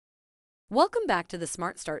Welcome back to the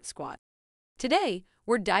Smart Start Squad. Today,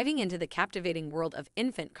 we're diving into the captivating world of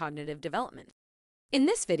infant cognitive development. In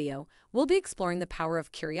this video, we'll be exploring the power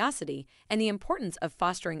of curiosity and the importance of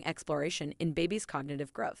fostering exploration in babies'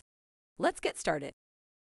 cognitive growth. Let's get started.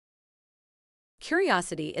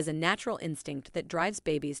 Curiosity is a natural instinct that drives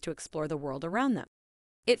babies to explore the world around them.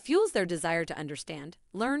 It fuels their desire to understand,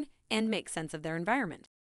 learn, and make sense of their environment.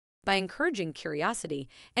 By encouraging curiosity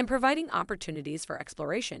and providing opportunities for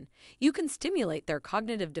exploration, you can stimulate their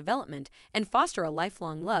cognitive development and foster a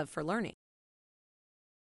lifelong love for learning.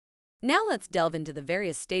 Now let's delve into the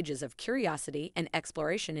various stages of curiosity and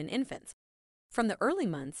exploration in infants. From the early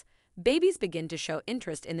months, babies begin to show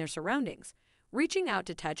interest in their surroundings, reaching out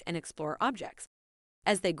to touch and explore objects.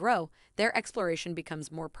 As they grow, their exploration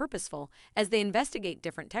becomes more purposeful as they investigate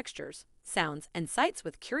different textures, sounds, and sights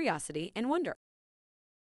with curiosity and wonder.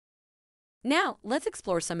 Now, let's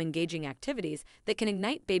explore some engaging activities that can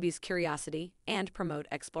ignite babies' curiosity and promote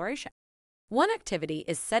exploration. One activity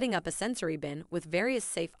is setting up a sensory bin with various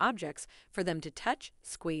safe objects for them to touch,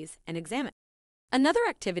 squeeze, and examine. Another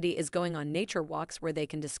activity is going on nature walks where they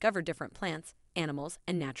can discover different plants, animals,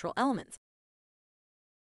 and natural elements.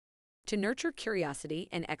 To nurture curiosity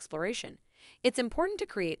and exploration, it's important to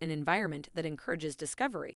create an environment that encourages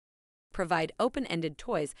discovery. Provide open-ended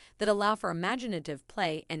toys that allow for imaginative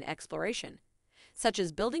play and exploration, such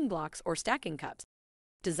as building blocks or stacking cups.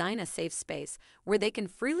 Design a safe space where they can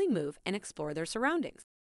freely move and explore their surroundings.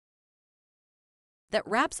 That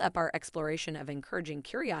wraps up our exploration of encouraging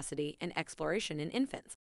curiosity and exploration in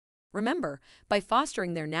infants. Remember, by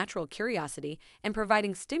fostering their natural curiosity and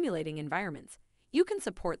providing stimulating environments, you can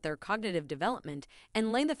support their cognitive development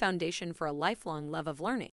and lay the foundation for a lifelong love of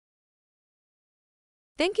learning.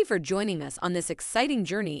 Thank you for joining us on this exciting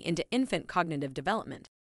journey into infant cognitive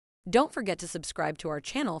development. Don't forget to subscribe to our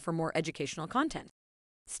channel for more educational content.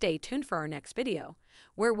 Stay tuned for our next video,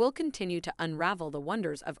 where we'll continue to unravel the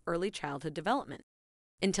wonders of early childhood development.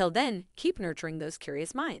 Until then, keep nurturing those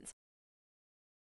curious minds.